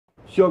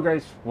So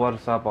guys,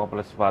 what's up? Ako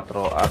pala si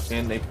Patro at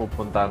ngayon ay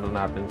pupuntahan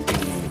na natin si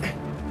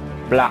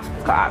Black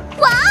Cat.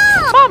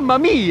 Wow! Mamma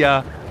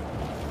mia!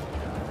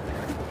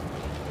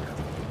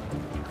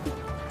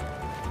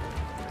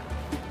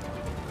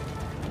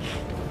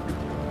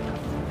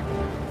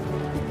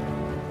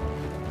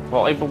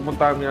 Okay,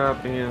 pupuntahan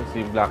natin yun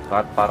si Black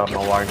Cat para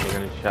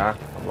ma-warningan siya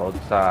about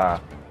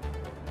sa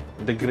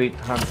The Great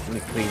Hunt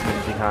ni Craven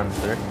the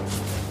Hunter.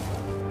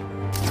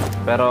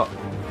 Pero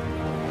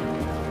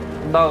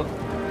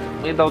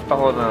may doubt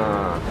ako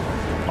na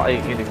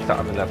pakikinig sa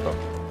kanila to.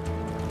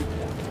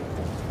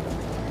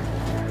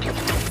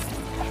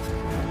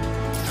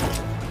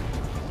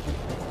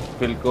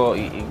 Feel ko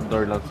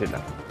i-ignore lang sila.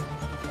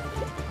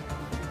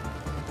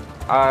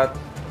 At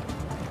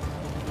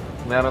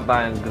meron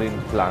tayong green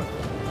plant.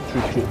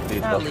 Shoot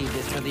dito. I'll leave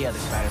this for the other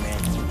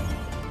Spider-Man.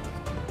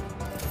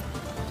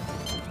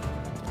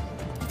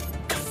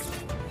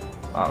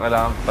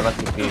 Kailangan pala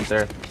si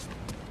Peter.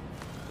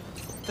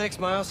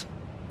 Thanks, Miles.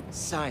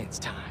 Science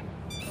time.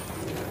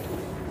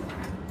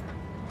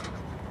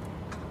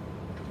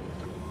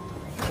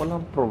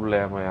 Walang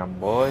problema yan,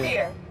 boy.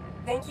 Peter,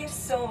 thank you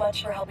so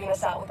much for helping us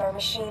out with our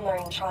machine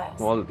learning trials.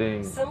 Small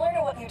thing. Similar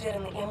to what you did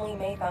in the Emily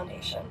May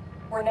Foundation,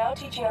 we're now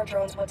teaching our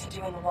drones what to do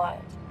in the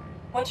wild.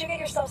 Once you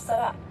get yourself set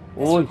up,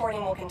 this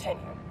recording will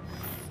continue.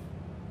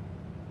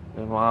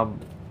 May mga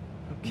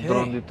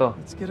drone dito.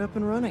 Let's get up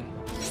and running.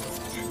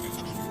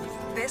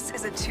 This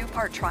is a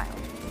two-part trial.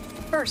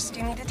 First,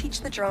 you need to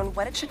teach the drone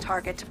what it should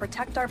target to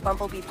protect our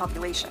bumblebee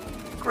population.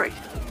 Great.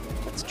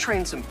 Let's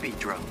train some bee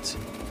drones.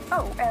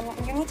 Oh, and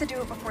you need to do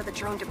it before the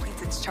drone depletes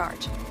its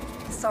charge.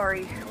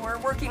 Sorry, we're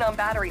working on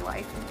battery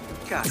life.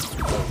 Got it.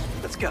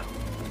 Let's go.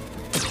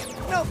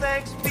 No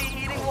thanks,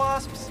 bee-eating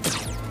wasps.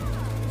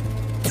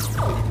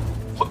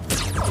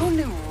 Who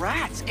knew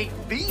rats ate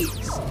bees?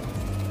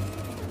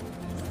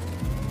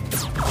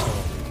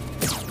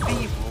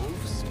 Bee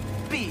wolves,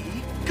 bee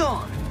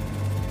gone.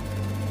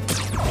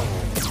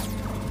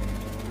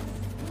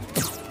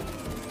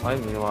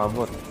 Ay, may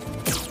umabot.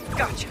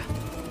 Gotcha.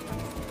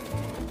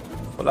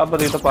 Wala ba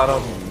dito para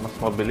mas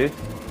mabilis?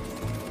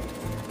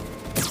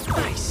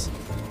 Nice.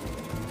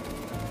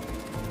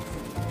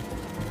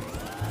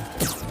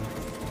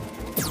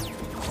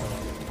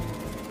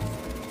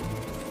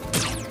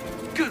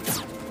 Good.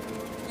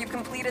 You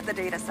completed the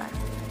data set.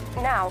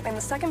 Now, in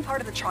the second part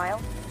of the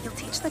trial, you'll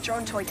teach the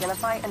drone to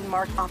identify and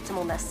mark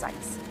optimal nest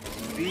sites.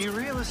 Bee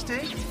real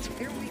estate.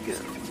 Here we go.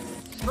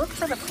 Look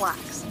for the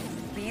plaques.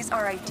 These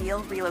are ideal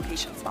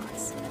relocation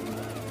spots.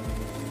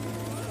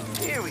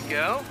 Here we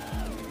go.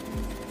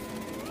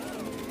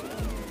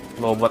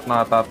 Lobat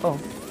na ata to.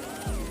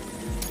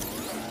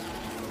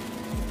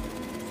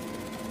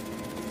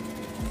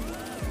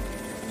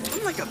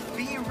 I'm like a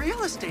bee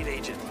real estate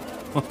agent.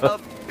 A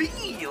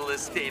bee real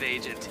estate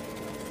agent.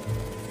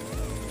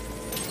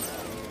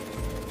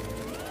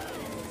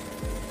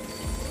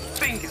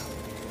 Bingo.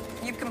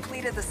 You've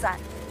completed the set.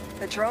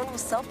 The drone will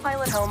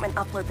self-pilot home and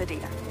upload the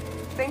data.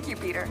 Thank you,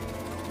 Peter.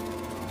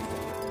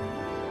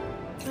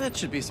 That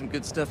should be some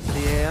good stuff for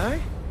the AI.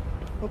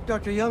 Hope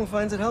Dr. Young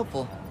finds it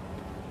helpful.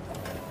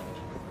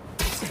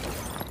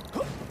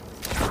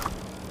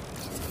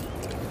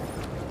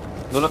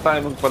 Doon na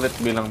tayo magpalit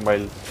bilang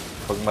miles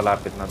pag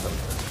malapit na doon.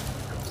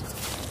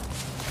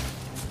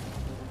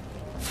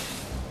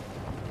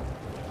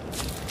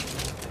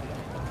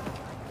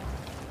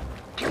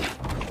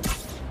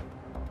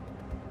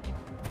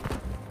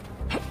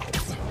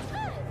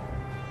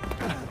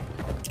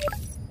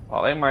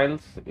 Okay,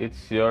 Miles,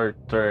 it's your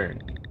turn.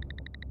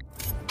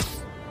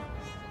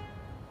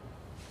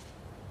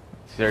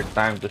 It's your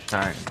time to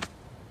shine.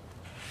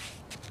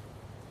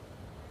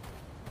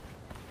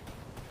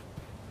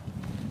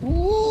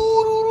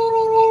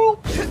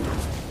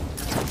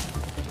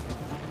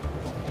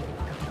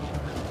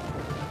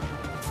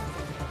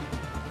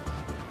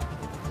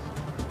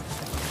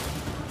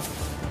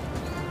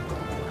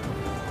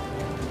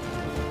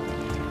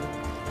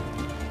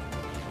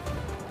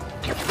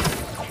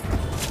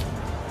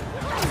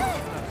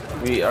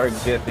 We are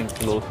getting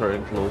closer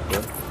and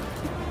closer.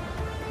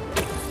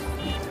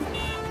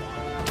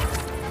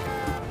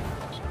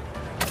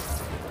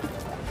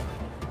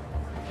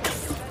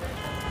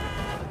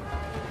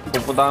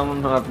 Pupuntahan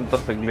muna natin to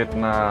saglit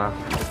na...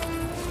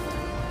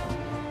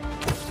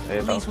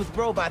 At least with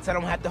robots, I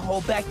don't have to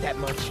hold back that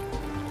much.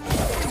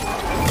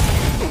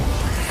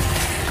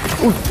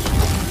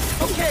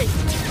 Okay,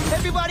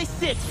 everybody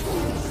sit.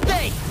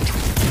 Stay.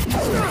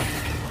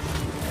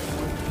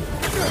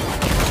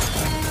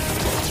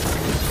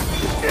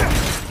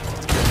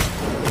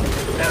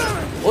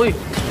 Uy!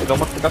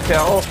 Gamot kasi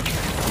ako.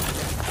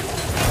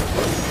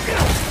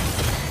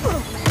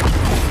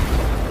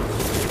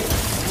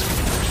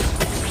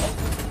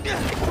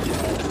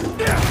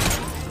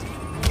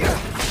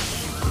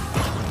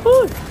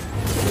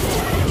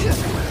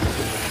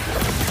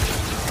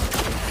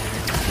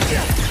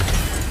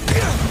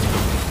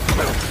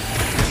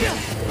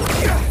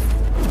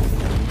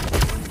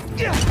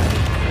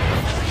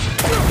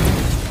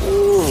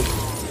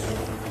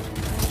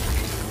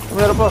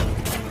 Meron pa.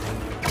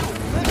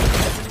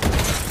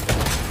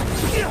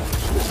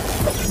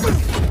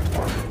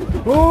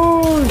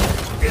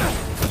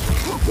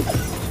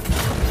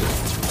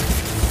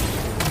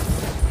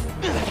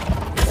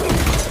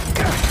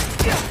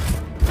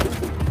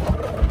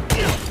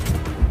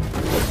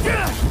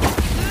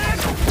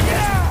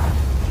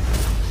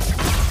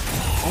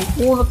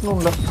 Napunot nung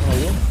last na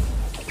yun.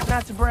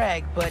 Not to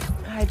brag, but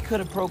I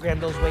could have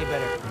programmed those way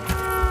better.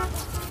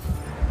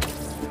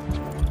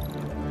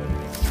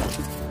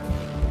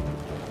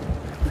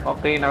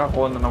 Okay,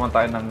 nakakuha na naman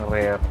tayo ng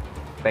rare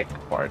tech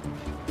part.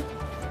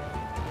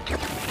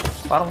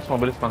 Parang mas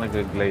mabilis pa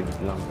nag-glide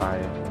lang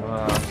tayo. Mga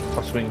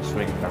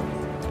pa-swing-swing lang.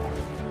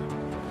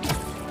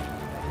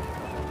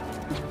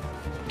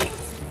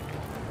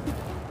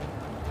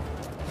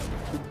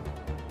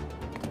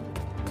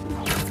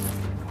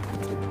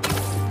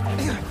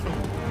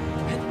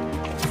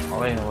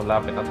 Okay,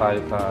 malapit na tayo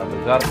sa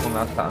lugar kung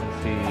nasaan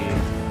si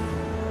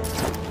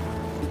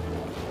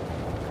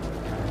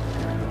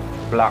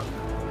Black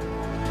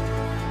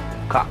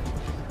Cat.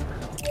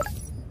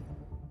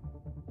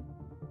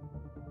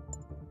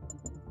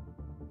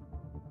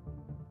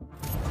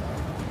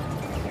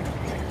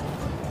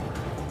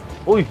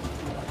 Uy!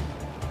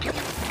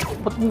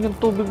 Ba't may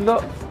ganito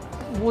bigla?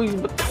 Uy,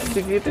 ba't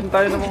sigitin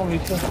tayo ng mga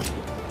misa?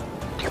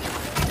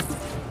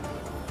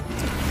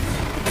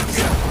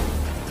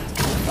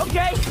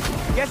 Okay,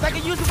 guess I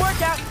could use a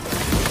workout.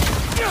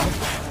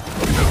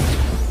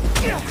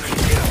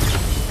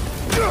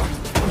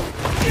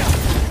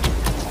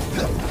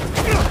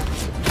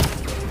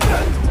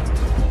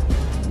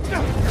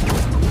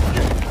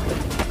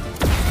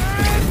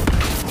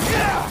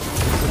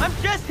 I'm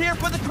just here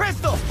for the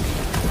crystal.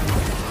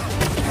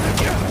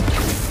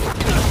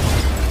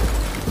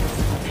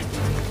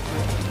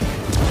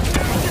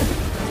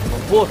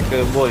 Mabuot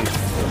kayo, boy.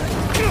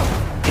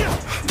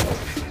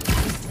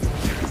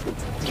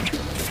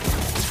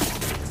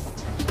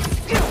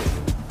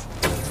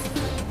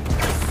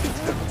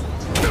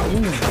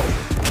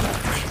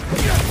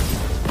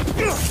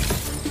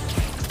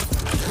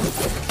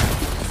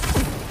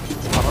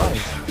 Aray.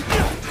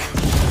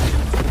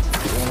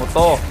 Yung mo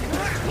to.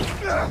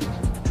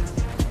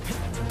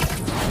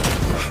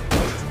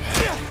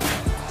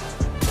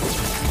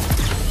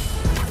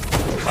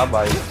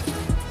 Bye-bye.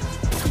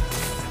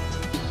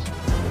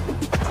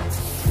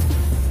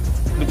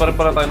 Hindi pa rin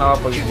pala tayo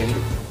nakapag-heal.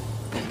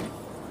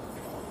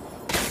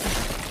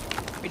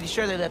 Pretty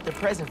sure they left a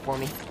present for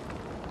me.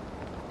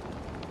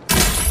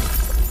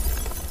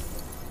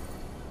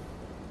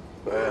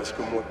 I ask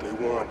them what they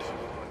want,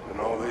 and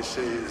all they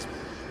say is,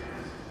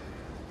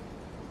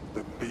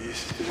 the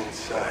beast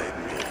inside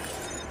me.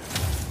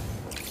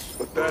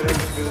 But that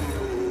has been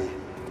me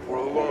for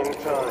a long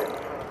time.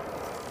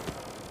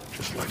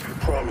 Just like I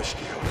promised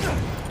you.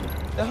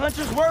 The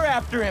hunters were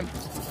after him.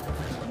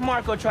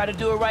 Marco tried to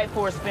do it right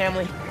for his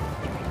family.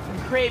 And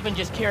Craven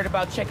just cared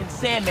about checking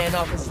Sandman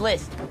off his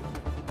list.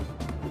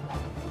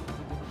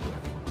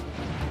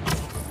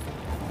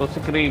 So si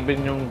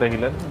Craven yung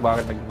dahilan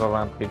bakit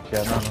nag-rampage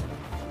siya na, no?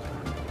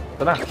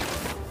 Ito na.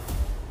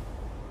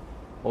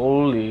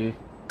 Holy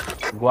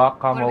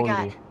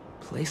guacamole.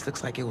 Place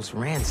looks like it was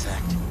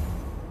ransacked.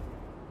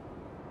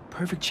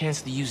 Perfect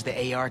chance to use the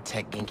AR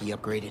tech Genki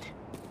upgraded.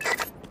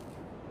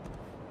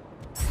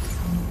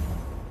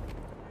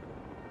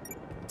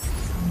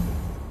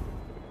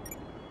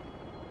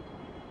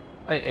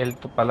 Ay,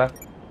 L2 pala.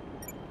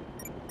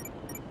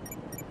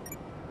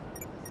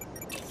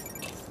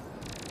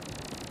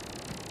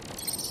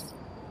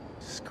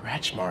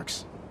 Scratch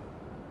marks.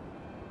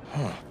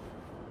 Huh.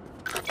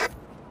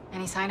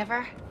 Any sign of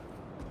her?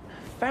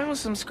 Found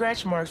some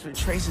scratch marks with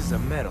traces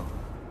of metal.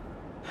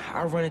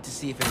 I'll run it to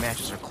see if it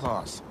matches her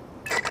claws.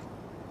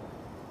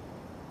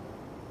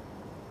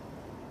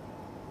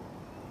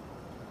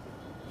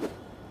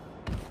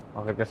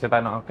 Bakit kasi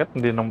tayo nakakit?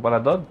 Hindi naman pala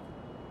doon.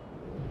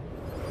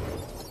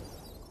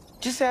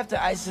 Just have to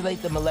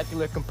isolate the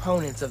molecular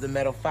components of the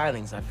metal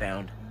filings I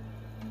found.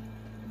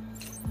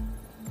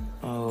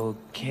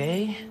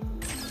 Okay.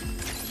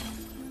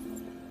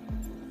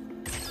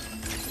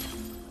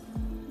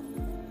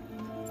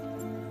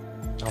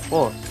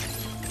 Tapos.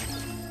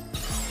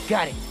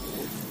 Got it.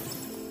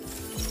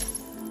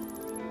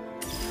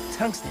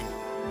 Tungsten.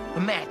 A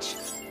match.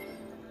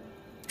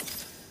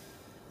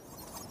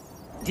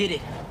 Did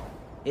it.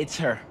 It's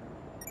her.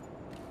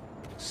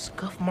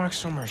 Scuff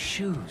marks from her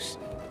shoes.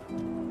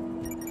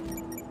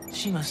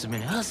 She must have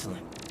been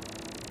hustling.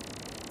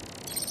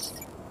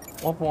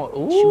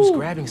 Ooh, She was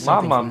grabbing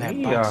something Mamma from that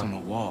mia. box on the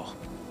wall.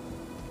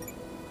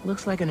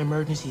 Looks like an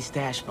emergency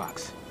stash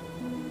box,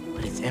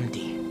 but it's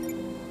empty.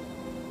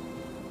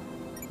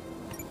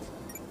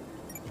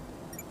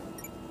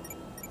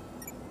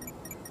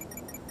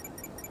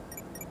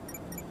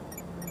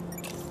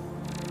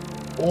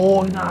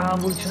 Oh,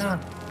 hinahabol siya.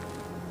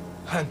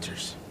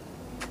 Hunters.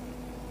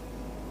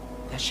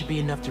 That should be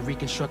enough to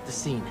reconstruct the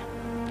scene.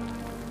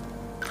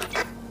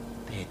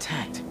 They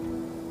attacked,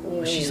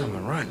 but she's on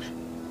the run.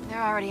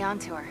 They're already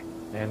onto her.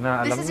 Ayan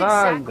na, This alam is na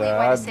exactly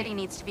why the agad. city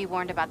needs to be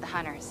warned about the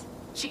hunters.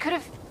 She could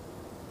have...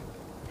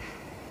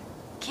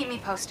 Keep me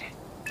posted.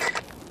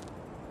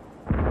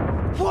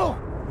 Whoa!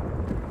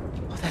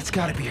 Oh, that's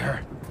gotta be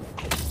her.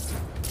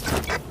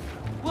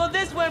 Well,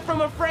 this went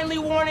from a friendly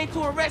warning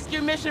to a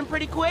rescue mission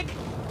pretty quick.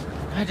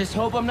 I just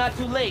hope I'm not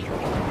too late.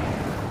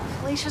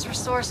 Felicia's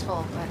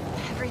resourceful, but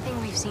everything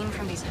we've seen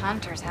from these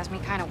hunters has me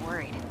kind of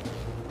worried.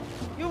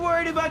 You're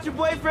worried about your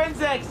boyfriend's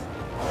ex.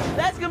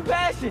 That's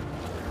compassion.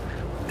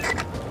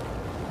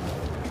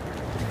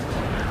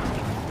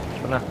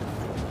 Ito na.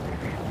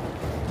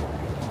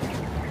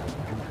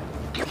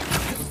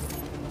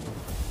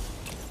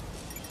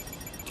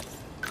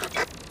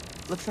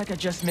 Looks like I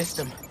just missed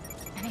them.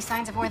 Any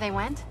signs of where they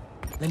went?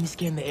 Let me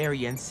scan the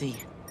area and see.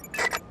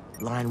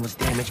 Line was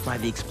damaged by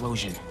the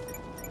explosion.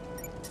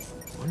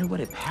 Wonder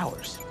what it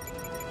powers.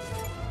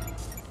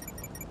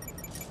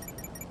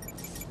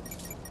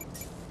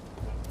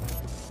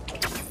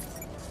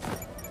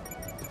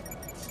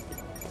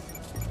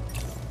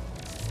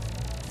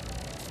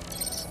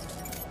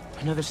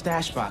 Another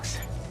stash box.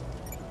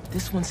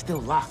 This one's still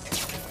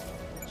locked.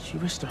 She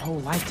risked her whole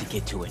life to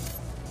get to it.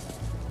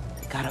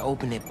 Gotta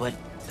open it, but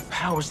the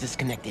power's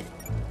disconnected.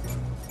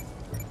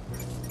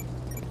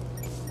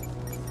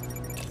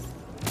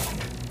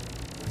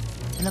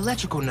 An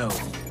electrical node.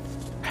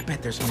 I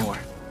bet there's more.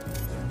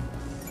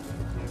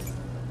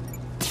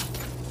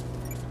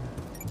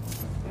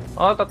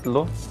 Oh,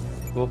 tatlo.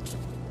 Oops.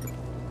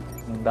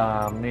 Ang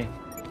dami.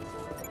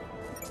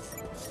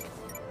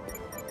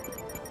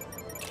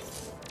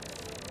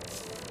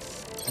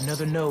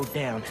 Another node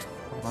down.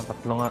 Mga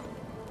tatlo nga.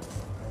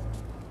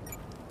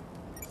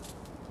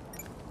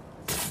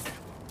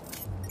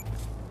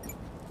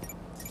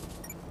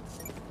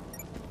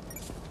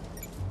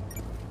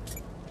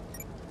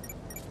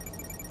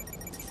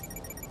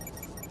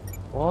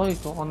 Oy,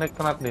 kukonect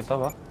ka natin dito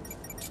ba?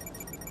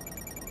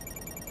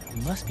 It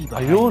must be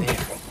behind Ayun!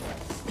 there.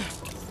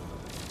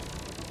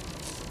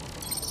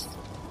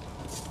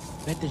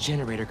 Bet the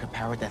generator could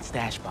power that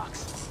stash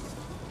box.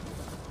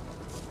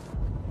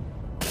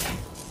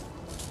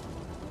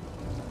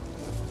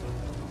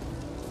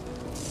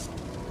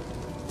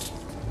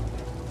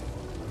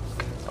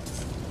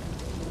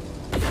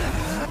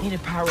 Need to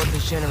power up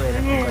this generator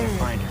if I'm gonna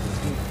find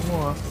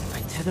her. If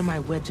I tether my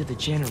web to the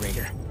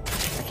generator,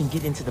 I can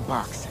get into the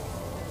box.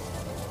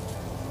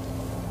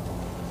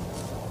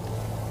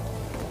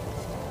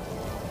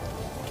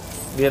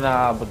 Hindi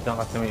na nakaabot dyan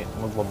kasi may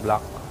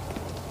magpa-block.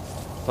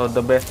 So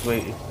the best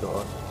way is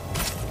doon.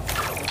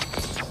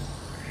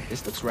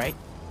 This looks right.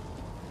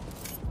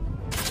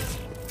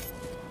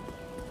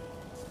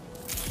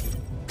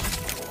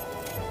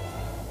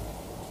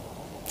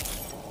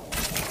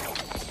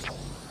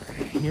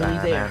 Nearly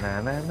there.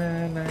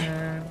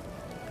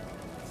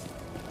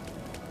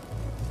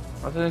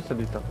 Ano yung isa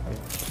dito?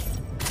 Ayun.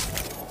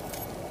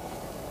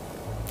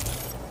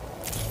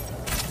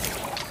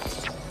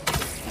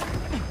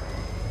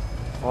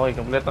 Okay,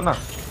 kompleto na.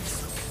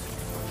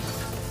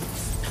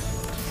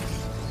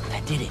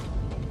 That did it.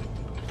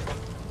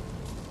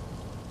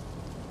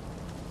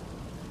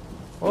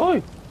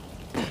 Oy!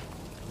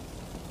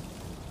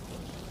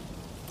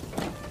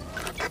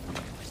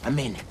 I'm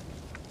in.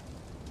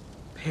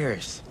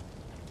 Paris.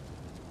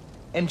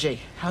 MJ,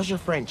 how's your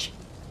French?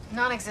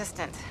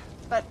 Non-existent.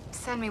 But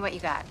send me what you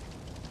got.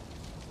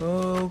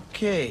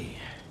 Okay.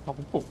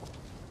 Ako po.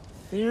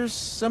 There's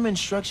some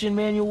instruction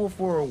manual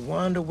for a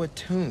Wanda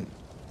Watoon.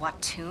 What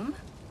tomb?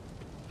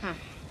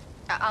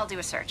 I'll do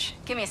a search.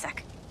 Give me a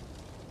sec.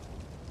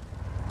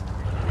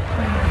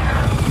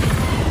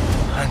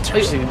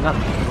 Hunters. Ay, ayun na.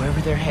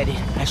 Wherever they're headed,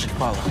 I should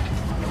follow.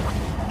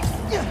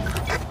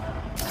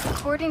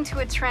 According to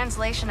a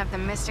translation of the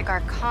Mystic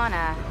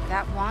Arcana,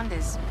 that wand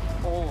is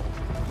old.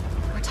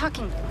 We're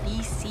talking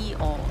BC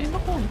old. Ay,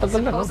 naku, ang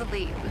tagal na, no?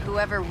 Supposedly,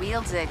 whoever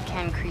wields it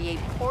can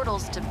create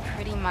portals to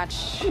pretty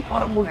much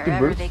Parang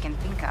wherever multiverse. they can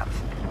think of.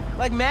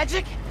 Like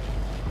magic?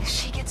 If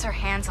she gets her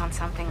hands on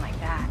something like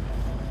that,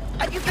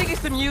 I can think of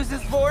some uses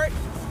for it.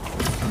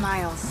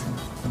 Miles,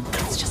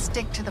 let's just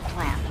stick to the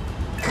plan.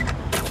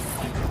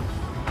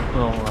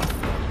 Oo nga.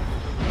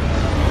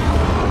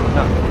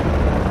 Na,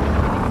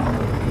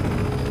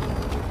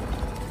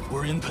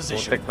 We're in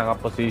position. putek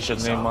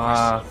naka-position na yung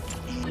mga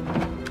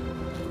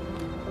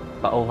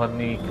tauhan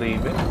ni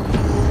Craven.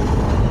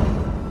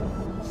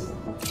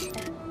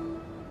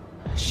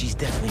 She's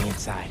definitely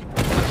inside.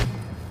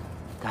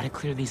 Gotta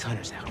clear these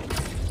hunters out.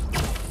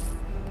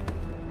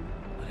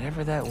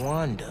 Whatever that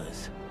wand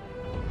does,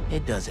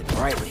 it does it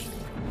brightly.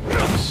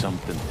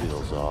 Something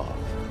feels off.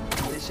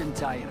 This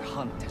entire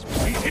hunt has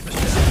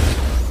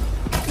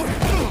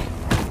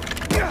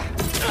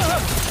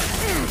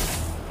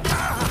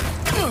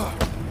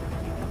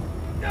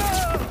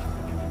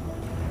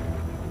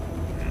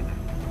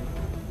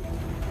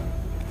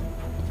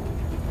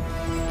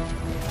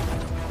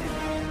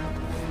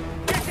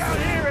Get down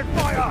here and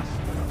fight us!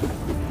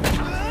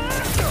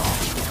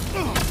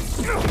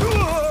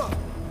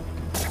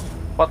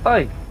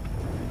 Patay!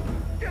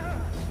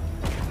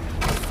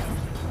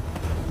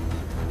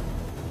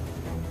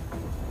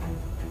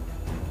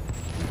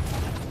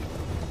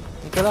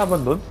 May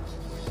kalaban dun?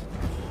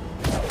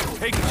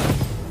 Take it.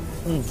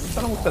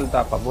 Parang magsalita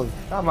pa, boy.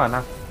 Tama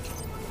na.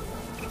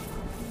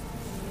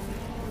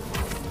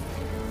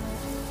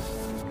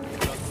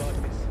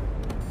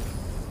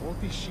 What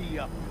is she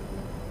up?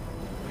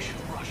 We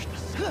should rush the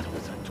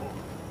settlements and talk.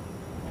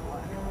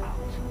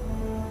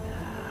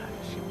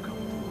 She'll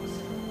come to us.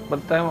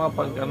 Ba't tayo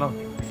makapag, ano?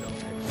 We don't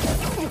take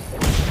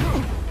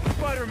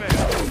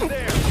Spider-Man!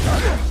 There!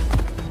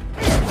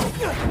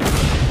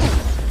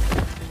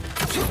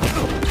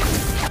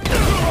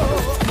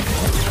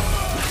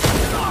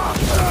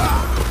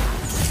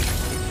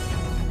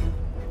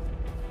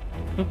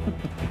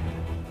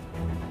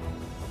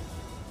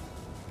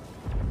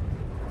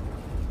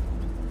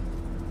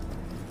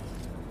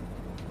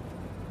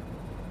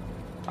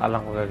 Alam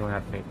ko gagawin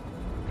natin.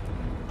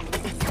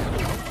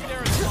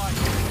 There is light.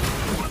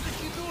 What is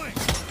she doing?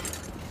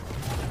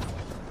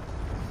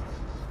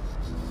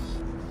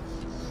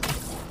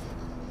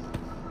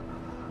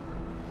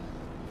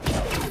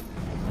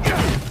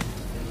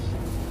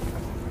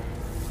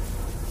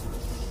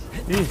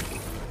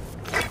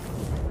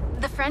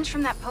 The French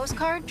from that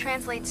postcard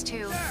translates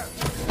to,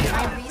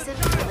 my reason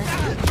for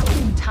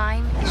living.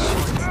 Time is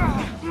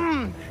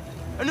short.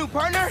 A new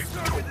partner?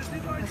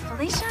 With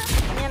Felicia,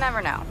 you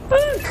never know.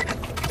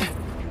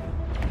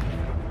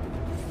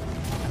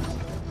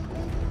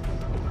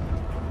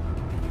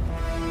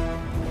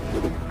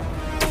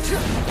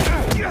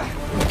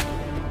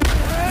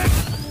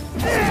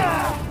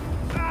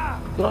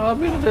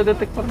 Grabe,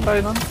 nade-detect pa rin tayo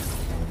nun.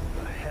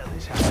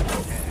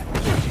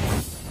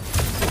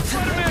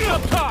 Spider-Man's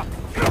up top!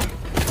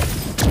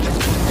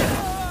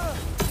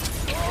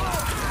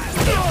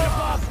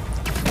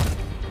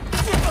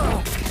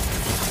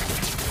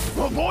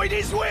 Avoid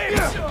his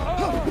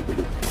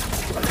wings!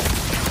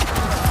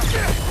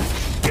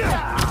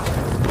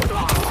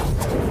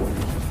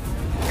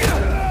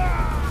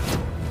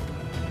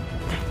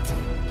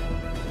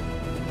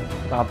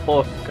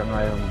 Tapos ka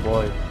ngayon,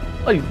 boy.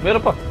 Ay,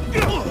 meron pa!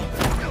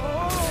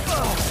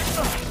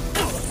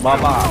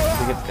 Baba,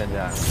 sigit ka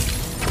dyan.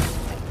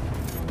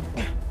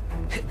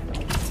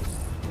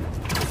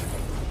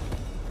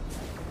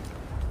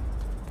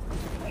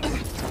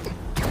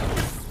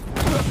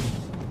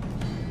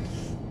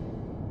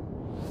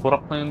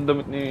 Purak na yung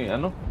damit ni,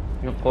 ano?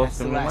 Yung That's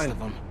the costume last naman. of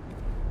them.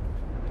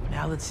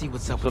 Now let's see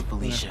what's up with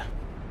Felicia.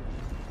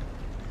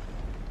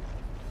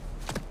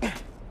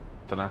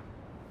 Ito na.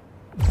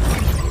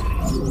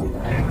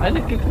 Ay,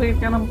 nagkikreate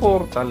ka ng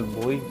portal,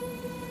 boy.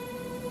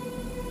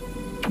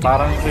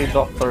 Parang kay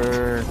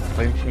Dr.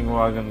 Stange yung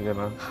wagan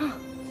gano'n.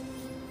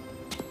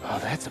 Oh,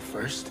 that's a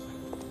first.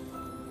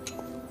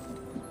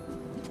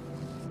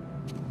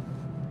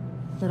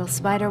 Little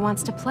spider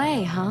wants to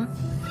play, huh?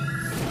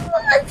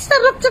 Ang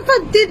sarap sa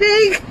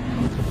pagdinig!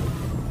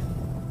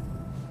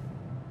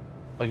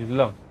 Ayun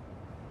lang.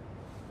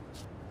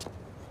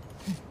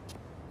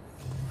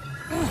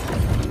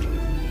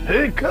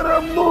 Hey,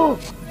 karambo!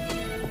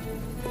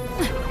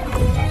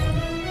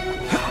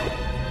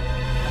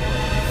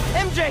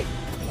 MJ!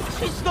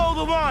 She stole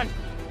the wand!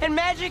 And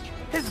magic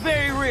is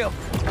very real.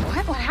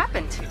 What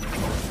happened?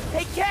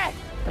 Hey, Cat!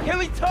 Can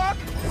we talk?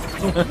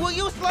 Will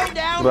you slow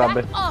down?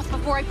 Grabe. Back off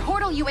before I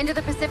portal you into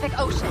the Pacific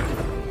Ocean.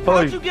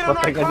 Hoy, How'd you get on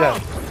patay our ka dyan.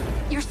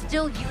 comms? You're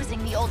still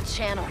using the old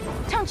channel.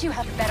 Don't you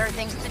have better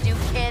things to do,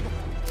 kid?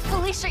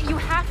 Felicia, you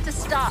have to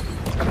stop.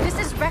 This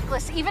is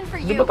reckless, even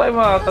for Di you. ba tayo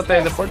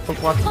makaka-teleport pag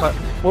pumasok pa?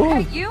 Oh!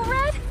 Hey, you,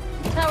 Red?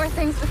 How are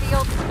things with the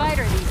old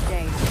spider these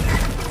days?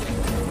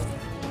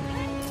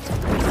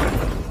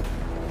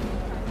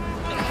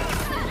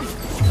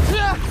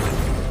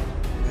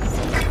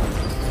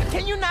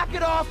 Can you knock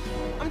it off?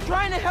 I'm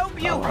trying to help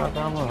you.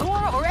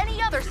 Your or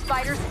any other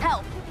spider's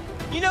help.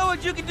 You know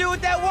what you can do with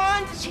that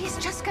wand? She's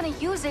just gonna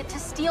use it to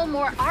steal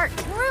more art.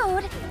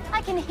 Rude.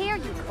 I can hear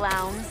you,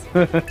 clowns.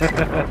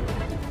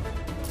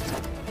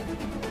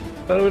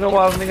 Pero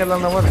wina-warning ka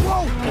lang naman.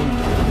 Whoa!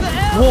 The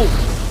hell? Whoa!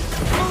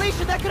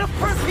 Felicia, that could have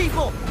hurt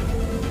people.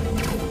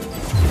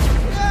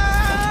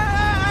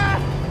 Ah!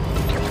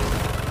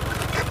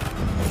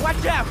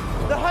 Watch out!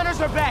 The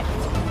hunters are back.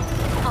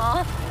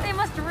 Huh? They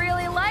must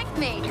really like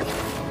me.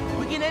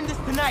 We can end this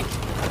tonight.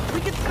 We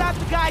can stop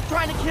the guy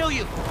trying to kill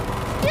you.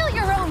 Steal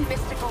your own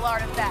mystical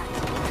artifact.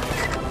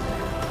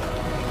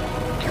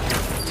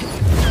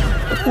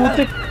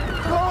 Putik!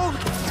 Cold!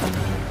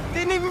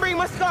 Didn't even bring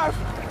my scarf.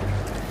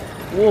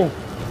 Wow!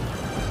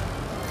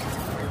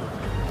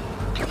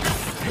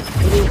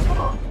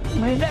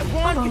 That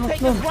wand can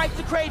take us right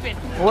to Craven.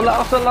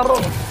 Wala ka sa laro!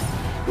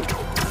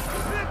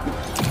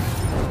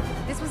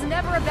 This was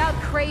never about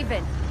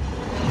Craven.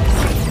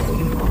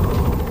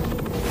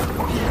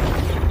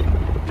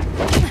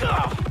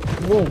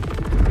 Wow!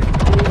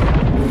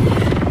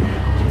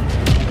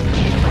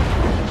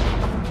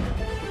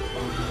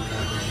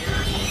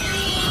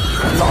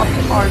 Lakas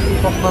ng party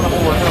talk na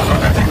nakuha na.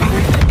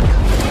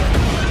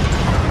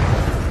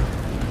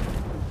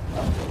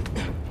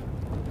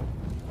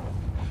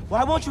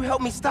 Why won't you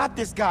help me stop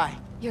this guy?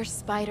 You're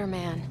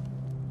Spider-Man.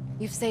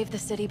 You've saved the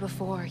city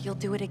before. You'll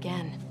do it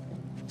again.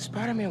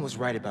 Spider-Man was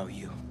right about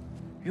you.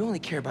 You only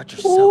care about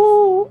yourself.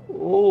 Oo!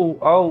 Oo!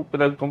 Aw!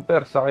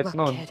 Pinag-compare. Sakit Look,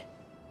 nun. kid.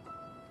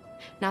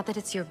 Not that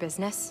it's your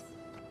business.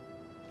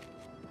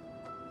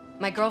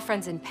 My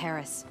girlfriend's in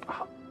Paris,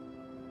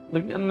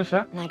 Nag-ano na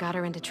siya? and I got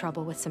her into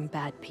trouble with some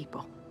bad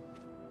people.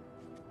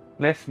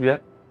 Lesbian?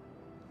 Have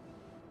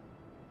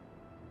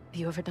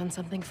you ever done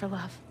something for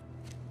love?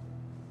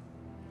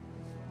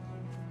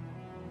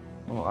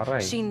 Oh,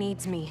 aray. She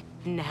needs me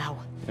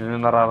now.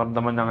 Yun yung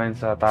nararamdaman niya ngayon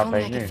sa If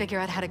only tatay I niya could eh.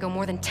 figure out how to go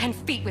more than 10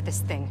 feet with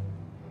this thing.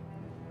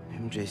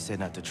 MJ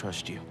said not to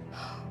trust you.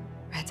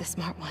 Red's a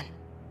smart one.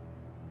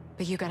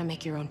 But you gotta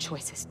make your own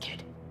choices,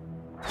 kid.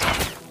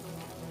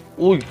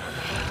 Uy!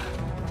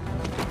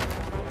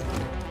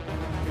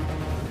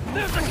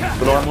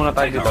 Tulungan muna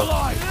tayo dito.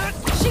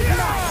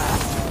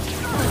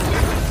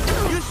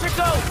 You should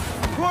go!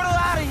 Portal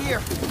out of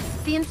here!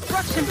 The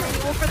instruction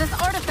manual for this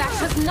artifact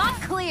was not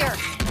clear.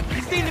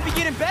 You seem to be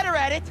getting better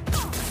at it.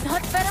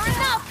 Not better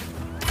enough.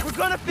 We're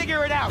gonna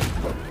figure it out.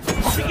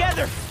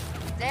 Together.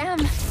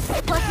 Damn.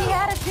 Lucky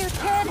attitude,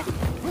 kid.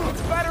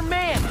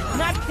 Spider-Man,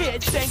 not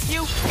kid, thank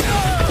you.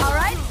 All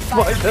right,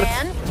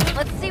 Spider-Man.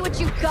 Let's see what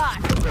you got.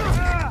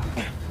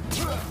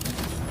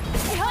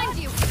 Behind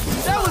you.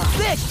 That was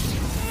sick!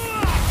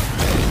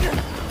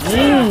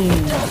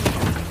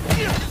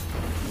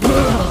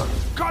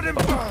 Got him!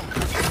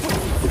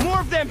 More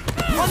of them!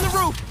 On the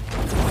roof!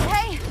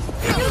 Hey,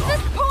 use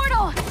this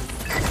portal.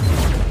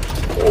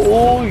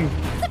 Uy!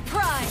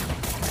 Surprise!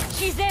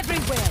 She's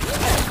everywhere.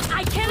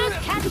 I cannot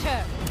catch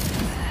her.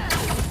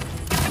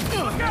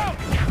 Look out!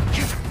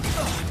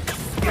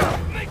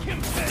 Make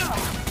him pay!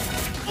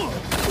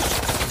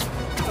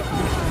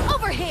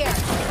 Over here.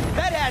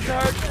 That had to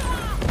hurt.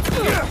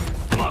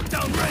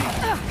 Lockdown ready!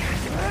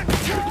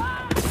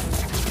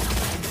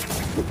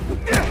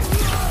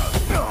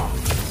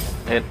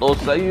 Eto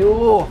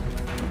sa'yo!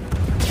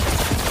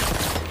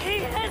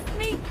 He has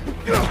me.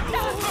 Get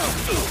out.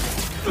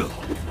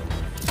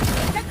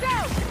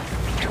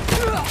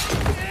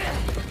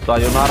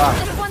 Sayonara!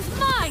 This one's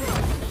mine.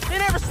 They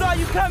never saw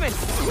you coming.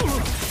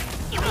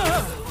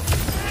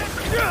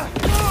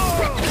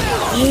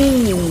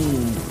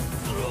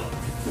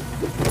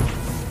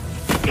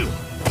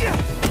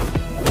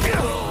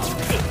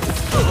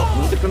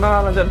 Hindi ko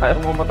na nandyan tayo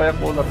mamatay ang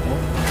kulat mo.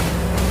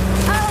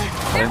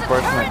 There's a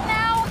Reinforcement. turret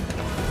now.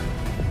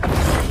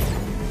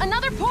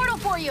 Another portal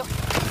for you.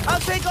 I'll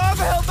take all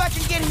the help I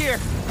can get here.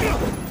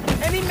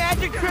 Any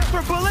magic tricks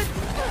for bullets?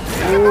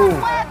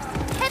 Webs.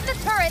 Hit the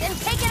turret and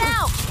take it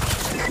out.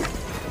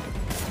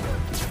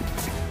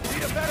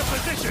 Need a better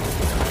position!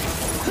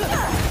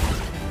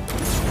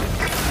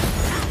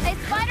 Hey,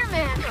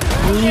 Spider-Man.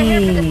 You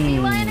here for the sea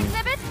lion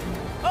exhibit?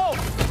 Oh,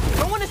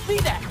 I want to see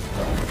that.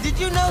 Did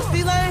you know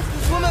sea lions can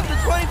swim up to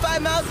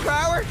 25 miles per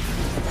hour?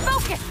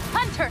 Focus,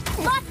 hunters,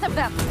 lots of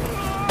them.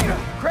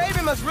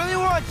 Craven must really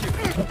want you.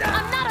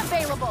 I'm not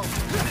available.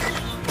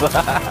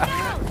 Stop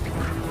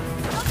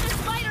this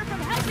spider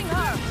from helping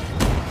her.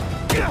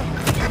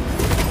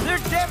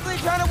 They're definitely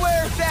trying to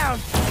wear us down.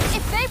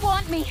 If they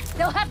want me,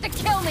 they'll have to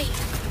kill me.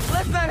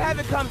 Let's not have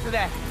it come to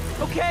that,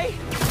 okay?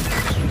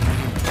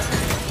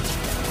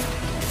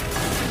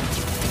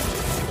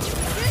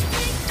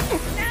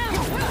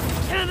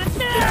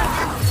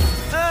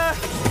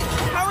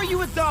 How are you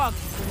with dogs?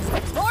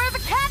 More of a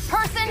cat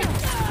person,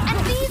 and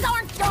these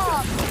aren't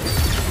dogs.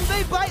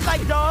 They bite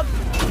like dogs.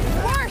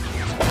 Worse.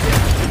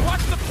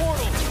 Watch the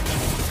portal!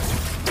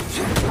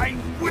 I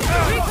will!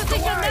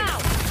 Reposition now.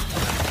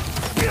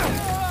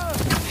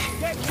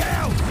 Get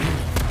down!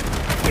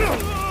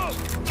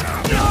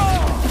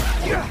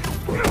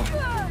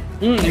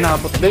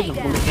 Inabot din.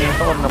 Napulit niya yung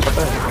tawag na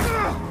patay.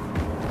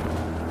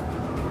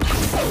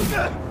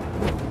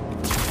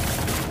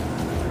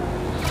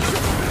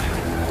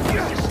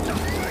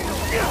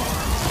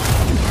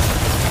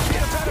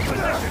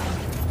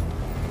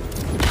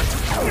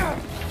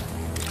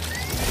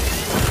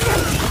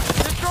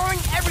 They're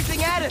throwing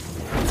everything at us.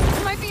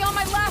 Might be on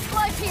my last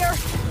life here.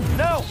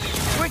 No,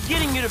 we're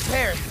getting you to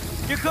Paris.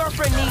 Your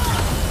girlfriend needs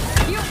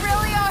you. You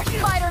really are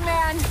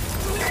Spider-Man.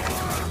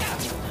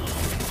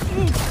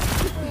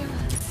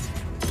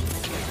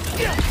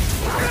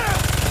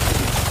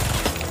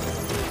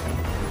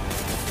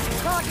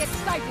 Target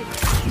sighted.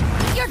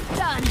 You're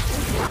done.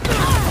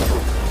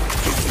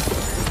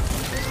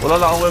 Wala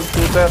lang akong web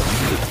shooter.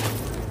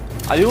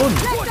 Ayun!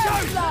 Let them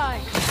fly.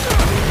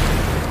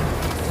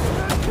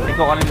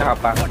 Ikaw kanina ka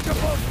pa.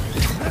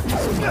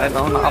 Kahit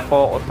ako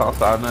nakapokus ako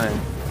sa ano eh.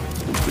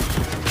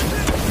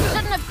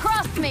 Shouldn't have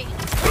crossed me.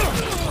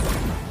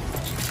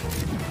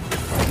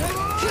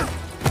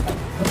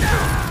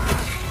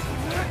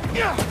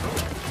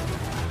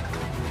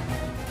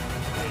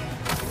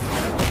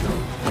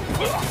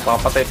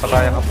 Papatay pa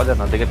tayo ka pa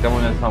dyan. Dikit ka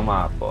muna sa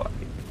mako.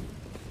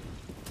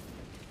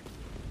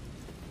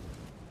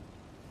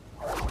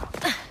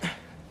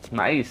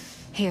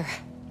 Nice. Here.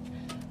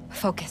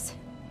 Focus.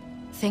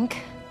 Think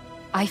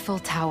Eiffel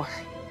Tower.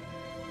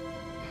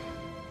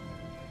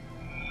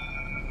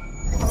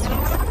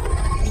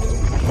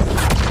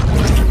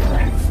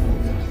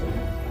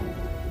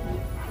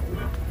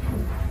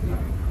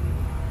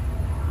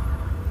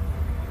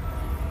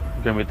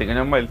 Gamitin ka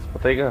niya, Miles.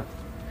 Patay ka.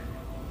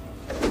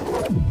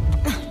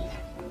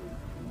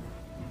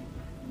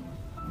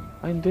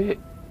 Ay, hindi.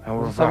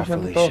 Au revoir, Sabi siya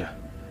nito. Felicia.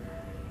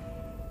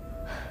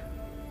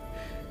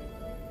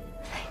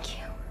 Thank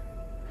you.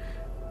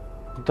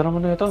 Ito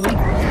naman na ito, no?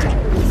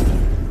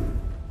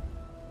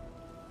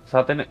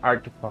 Sa atin yung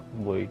artifact,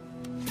 boy.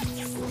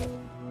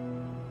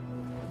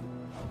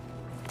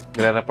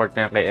 Nire-report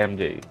niya kay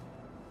MJ.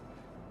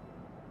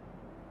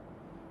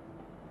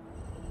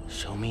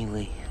 Show me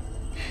Lee.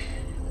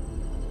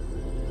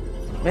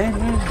 Men.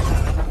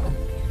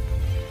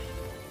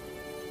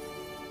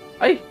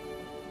 Ay!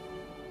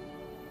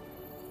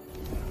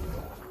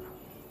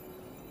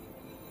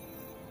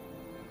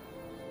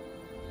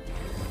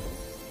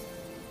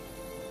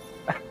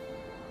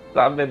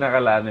 Sabi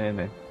nakalano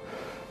yun eh.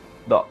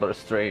 Dr.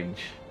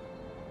 Strange.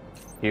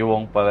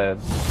 Wong pa rin.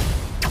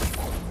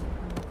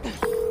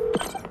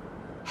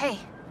 Hey,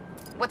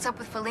 what's up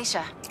with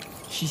Felicia?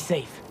 She's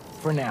safe,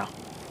 for now.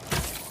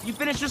 You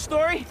finished your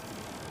story?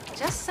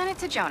 Just sent it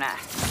to Jonah.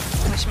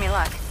 Wish me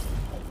luck.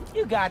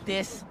 You got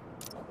this.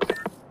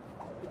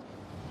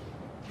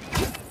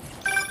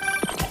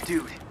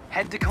 Dude,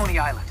 head to Coney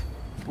Island.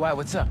 Why,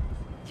 what's up?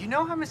 You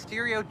know how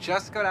Mysterio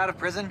just got out of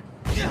prison?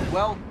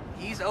 Well,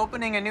 he's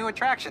opening a new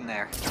attraction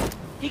there.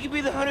 He could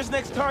be the Hunter's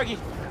next target.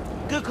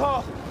 Good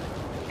call.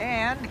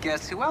 And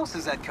guess who else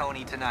is at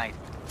Coney tonight?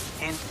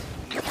 Hint,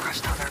 you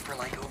crushed on her for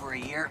like over a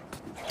year.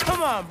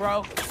 Come on,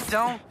 bro.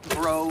 Don't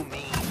bro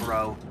me,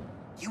 bro.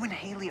 You and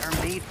Haley are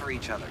made for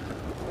each other.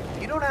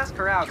 If you don't ask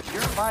her out,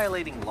 you're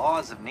violating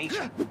laws of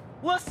nature.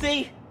 We'll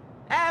see.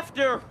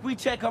 After we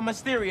check on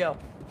Mysterio.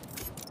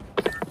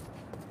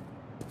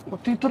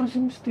 Dito rin si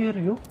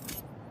Mysterio.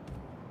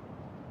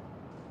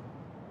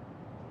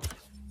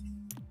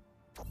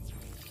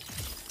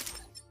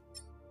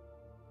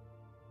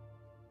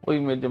 Uy,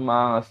 medyo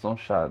maangas tong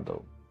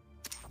shadow.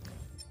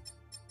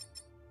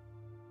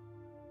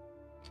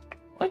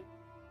 Ay!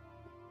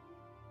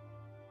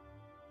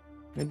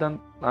 May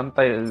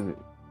Dr.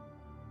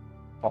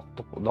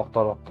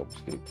 Octopus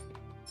dito.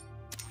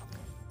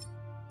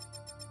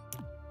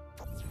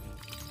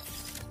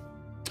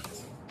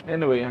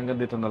 Anyway, hanggang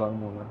dito na lang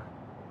muna.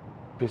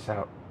 Peace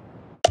out.